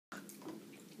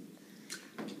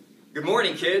Good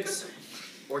morning, kids.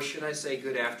 Or should I say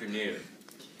good afternoon?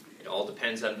 It all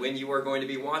depends on when you are going to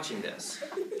be watching this.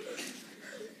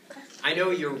 I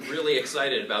know you're really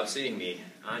excited about seeing me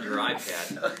on your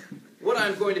iPad. What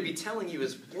I'm going to be telling you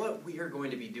is what we are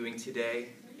going to be doing today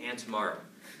and tomorrow.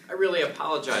 I really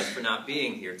apologize for not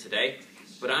being here today,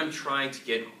 but I'm trying to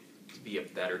get to be a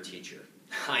better teacher.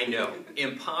 I know,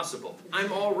 impossible.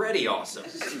 I'm already awesome.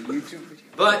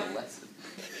 But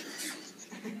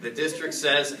the district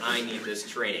says I need this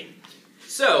training.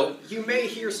 So, you may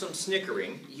hear some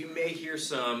snickering, you may hear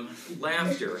some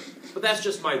laughter, but that's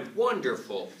just my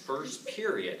wonderful first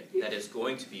period that is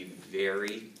going to be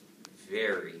very,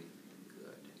 very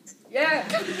good. Yeah!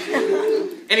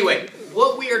 Anyway,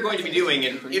 what we are going to be doing,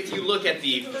 and if you look at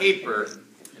the paper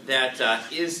that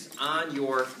is on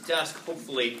your desk,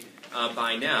 hopefully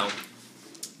by now,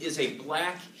 is a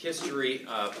Black History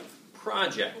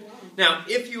project. Now,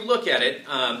 if you look at it,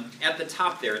 at the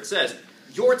top there, it says,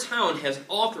 your town has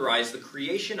authorized the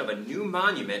creation of a new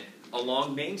monument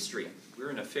along Main Street. We're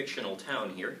in a fictional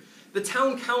town here. The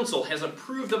town council has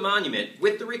approved the monument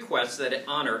with the request that it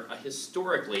honor a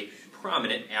historically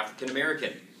prominent African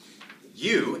American.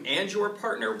 You and your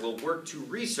partner will work to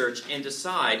research and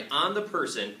decide on the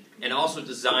person and also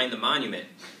design the monument.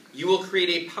 You will create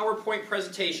a PowerPoint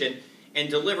presentation and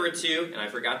deliver it to, and I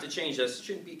forgot to change this, it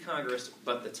shouldn't be Congress,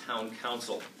 but the town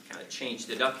council. Kind of changed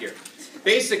it up here.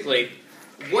 Basically,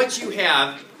 what you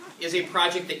have is a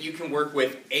project that you can work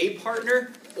with a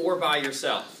partner or by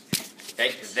yourself.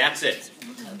 Okay, that's it.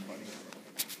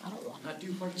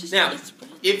 Now,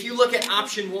 if you look at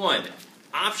option one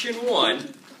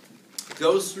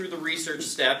goes through the research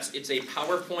steps. It's a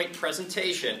PowerPoint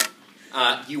presentation.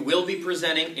 You will be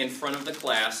presenting in front of the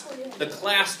class. The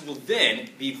class will then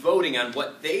be voting on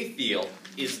what they feel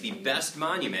is the best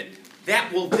monument.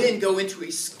 That will then go into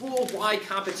a school-wide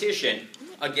competition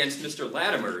against Mr.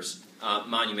 Latimer's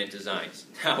monument designs.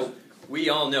 Now, we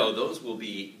all know those will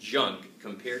be junk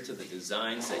compared to the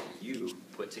designs that you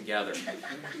put together.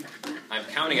 I'm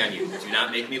counting on you. Do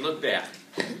not make me look bad.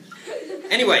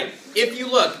 Anyway, if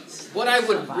you look, what I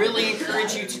would really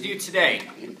encourage you to do today,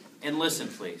 and listen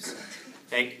please,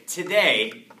 okay,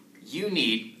 today you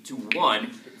need to,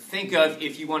 one, think of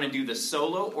if you want to do the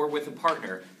solo or with a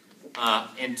partner,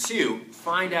 and two,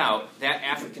 find out that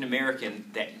African American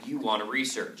that you want to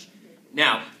research.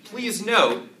 Now, please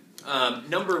note,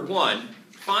 number one,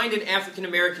 find an African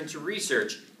American to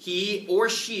research. He or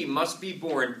she must be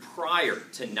born prior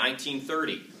to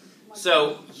 1930.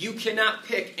 So you cannot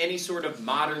pick any sort of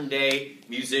modern day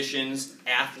musicians,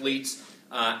 athletes,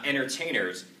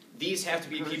 entertainers. These have to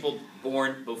be people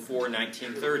born before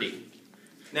 1930.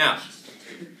 Now,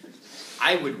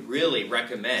 I would really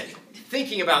recommend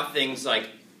thinking about things like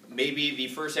maybe the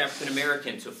first African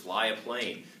American to fly a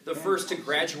plane, the first to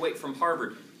graduate from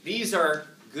Harvard. These are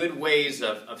good ways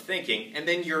of thinking, and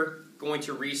then you're going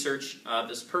to research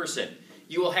this person.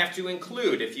 You will have to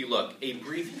include, if you look, a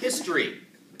brief history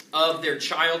of their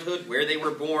childhood, where they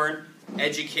were born,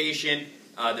 education,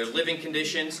 their living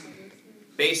conditions,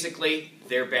 basically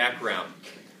their background.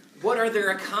 What are their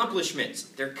accomplishments,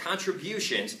 their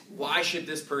contributions? Why should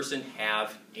this person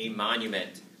have a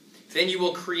monument? Then you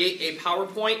will create a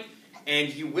PowerPoint,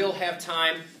 and you will have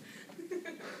time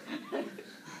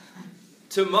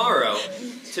tomorrow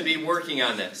to be working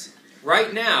on this.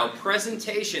 Right now,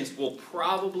 presentations will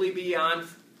probably be on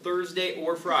Thursday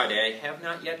or Friday. I have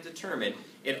not yet determined.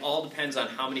 It all depends on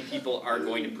how many people are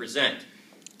going to present.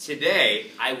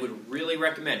 Today, I would really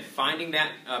recommend finding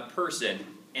that person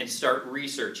and start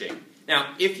researching.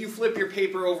 Now, if you flip your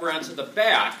paper over onto the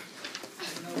back,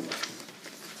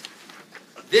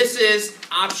 this is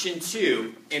option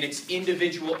 2, and it's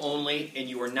individual only, and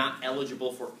you are not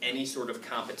eligible for any sort of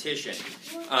competition.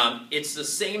 It's the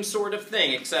same sort of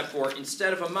thing, except for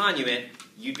instead of a monument,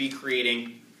 you'd be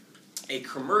creating a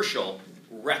commercial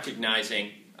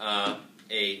recognizing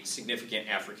a significant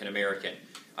African American.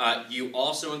 You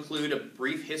also include a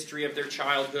brief history of their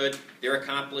childhood, their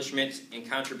accomplishments and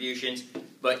contributions,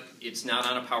 but it's not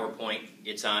on a PowerPoint.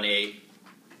 It's on a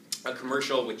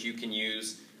commercial which you can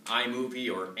use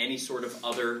iMovie or any sort of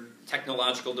other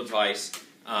technological device,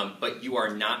 but you are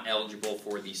not eligible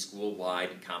for the school-wide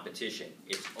competition.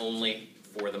 It's only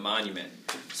for the monument.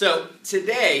 So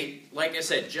today, like I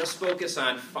said, just focus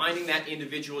on finding that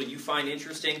individual you find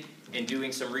interesting and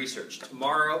doing some research.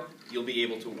 Tomorrow, you'll be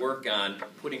able to work on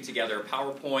putting together a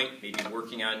PowerPoint, maybe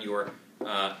working on your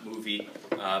movie,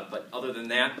 but other than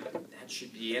that, that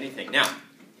should be anything. Now,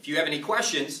 if you have any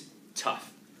questions,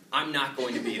 tough. I'm not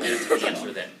going to be there to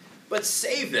answer them. But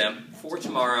save them for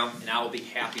tomorrow, and I will be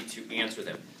happy to answer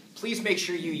them. please make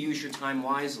sure you use your time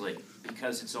wisely,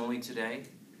 because it's only today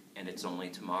and it's only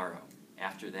tomorrow.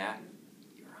 After that,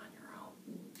 you're on your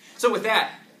own. So with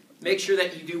that, make sure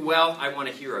that you do well. I want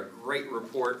to hear a great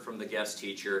report from the guest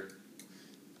teacher,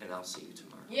 and I'll see you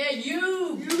tomorrow. Yeah,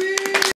 you!